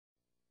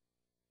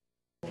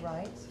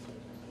right?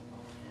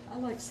 I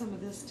like some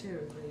of this too.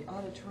 The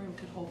auditorium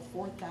could hold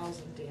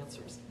 4,000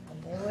 dancers.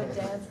 And they would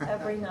dance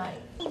every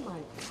night. Oh my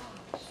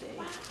gosh.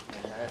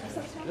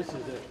 This is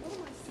it.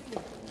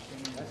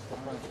 That's the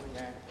front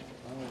reactor.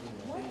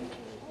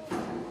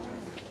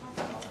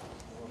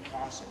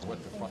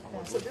 What the front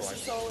would So look this like.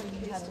 is all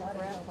encased in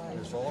graphite.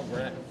 There's all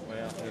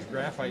there's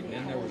graphite, and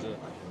then there was a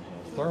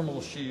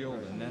thermal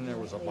shield, and then there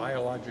was a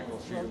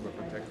biological shield to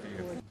protect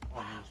you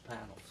on these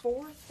panels.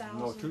 4,000?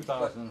 No,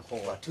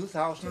 2004.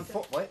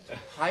 2004, what?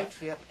 High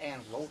trip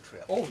and low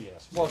trip. Oh,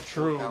 yes. Well,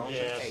 true, 2008.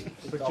 yes.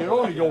 But you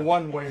only go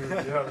one way or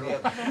the other.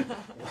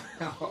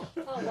 Oh,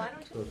 why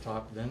don't To the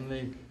top, then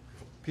the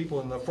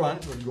people in the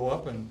front would go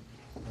up and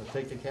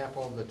take the cap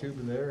off the tube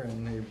there,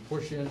 and they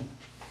push in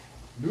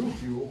new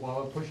fuel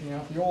while pushing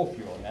out the old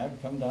fuel. And that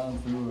would come down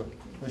through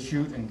the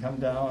chute and come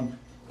down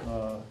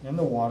in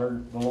the water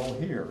below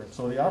here. And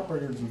so the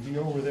operators would be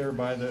over there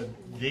by the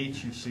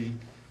gates you see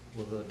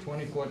with a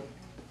 20-foot.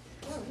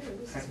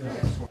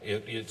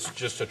 It's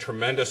just a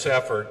tremendous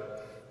effort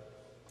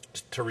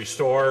to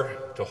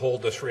restore, to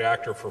hold this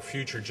reactor for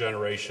future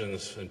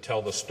generations and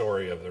tell the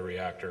story of the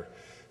reactor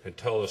and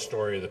tell the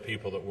story of the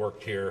people that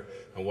worked here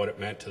and what it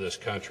meant to this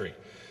country.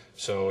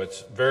 So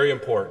it's very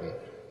important.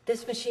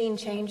 This machine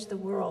changed the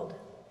world.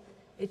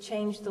 It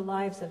changed the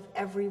lives of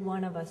every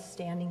one of us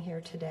standing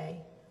here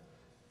today.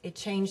 It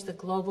changed the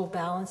global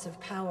balance of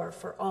power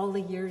for all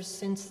the years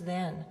since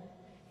then.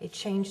 It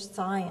changed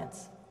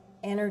science,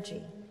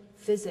 energy,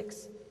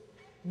 physics,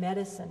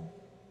 medicine,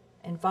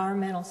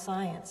 environmental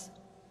science,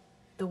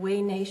 the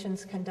way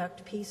nations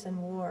conduct peace and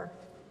war,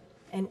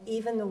 and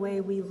even the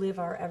way we live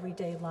our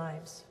everyday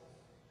lives.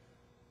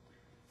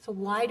 So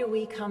why do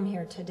we come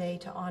here today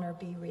to honor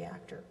B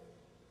Reactor?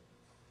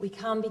 We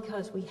come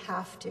because we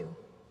have to.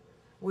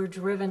 We're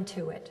driven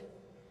to it.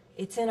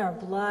 It's in our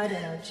blood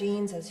and our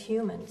genes as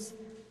humans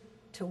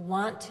to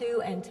want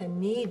to and to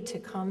need to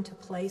come to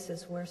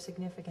places where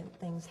significant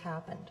things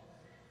happened.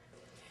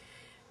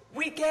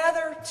 We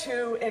gather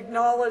to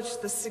acknowledge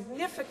the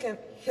significant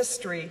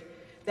history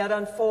that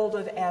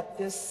unfolded at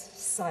this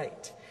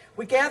site.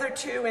 We gather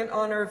too in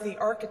honor of the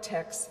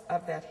architects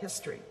of that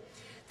history.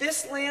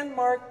 This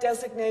landmark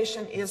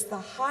designation is the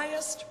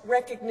highest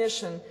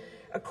recognition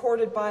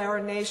accorded by our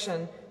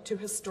nation to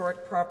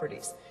historic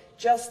properties.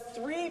 Just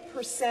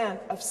 3%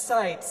 of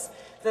sites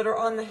that are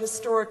on the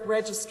historic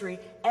registry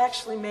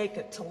actually make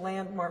it to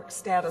landmark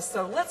status.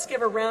 So let's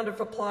give a round of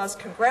applause.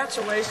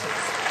 Congratulations.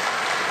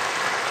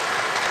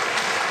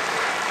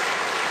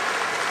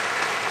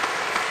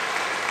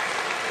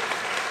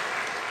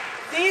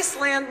 These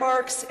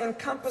landmarks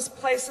encompass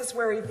places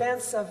where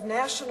events of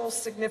national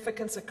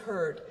significance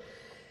occurred.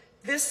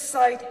 This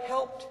site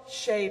helped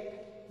shape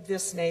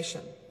this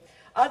nation.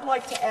 I'd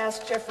like to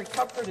ask Jeffrey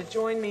Kupfer to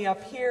join me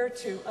up here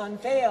to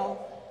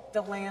unveil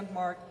the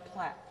landmark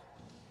plaque.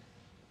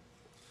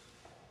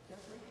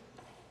 Jeffrey?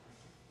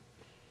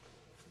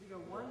 We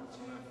go 1,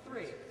 2,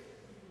 3. 1,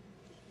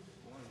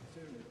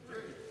 2, 3.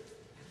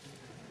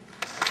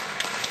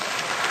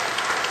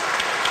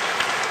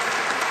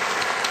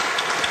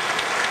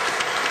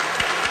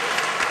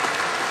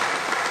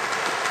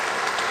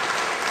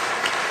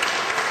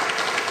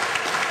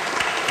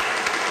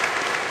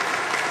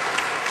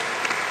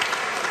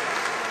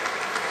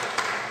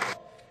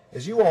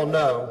 As you all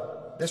know,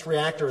 this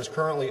reactor is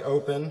currently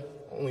open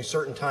only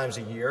certain times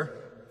a year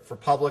for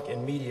public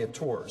and media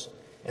tours,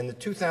 and the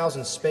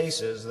 2,000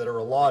 spaces that are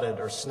allotted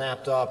are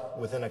snapped up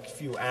within a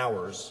few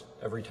hours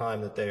every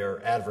time that they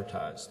are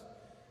advertised.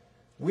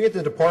 We at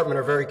the department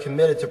are very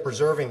committed to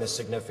preserving the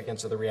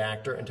significance of the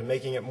reactor and to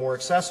making it more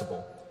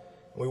accessible.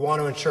 We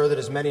want to ensure that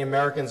as many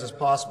Americans as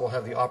possible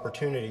have the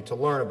opportunity to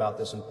learn about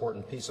this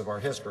important piece of our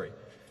history.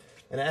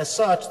 And as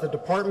such, the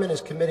department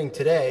is committing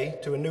today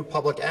to a new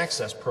public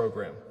access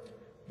program.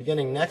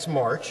 Beginning next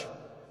March,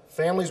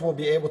 families will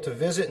be able to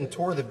visit and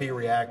tour the B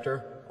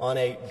Reactor on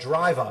a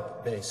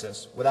drive-up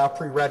basis without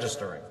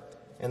pre-registering,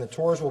 and the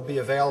tours will be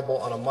available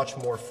on a much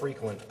more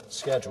frequent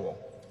schedule.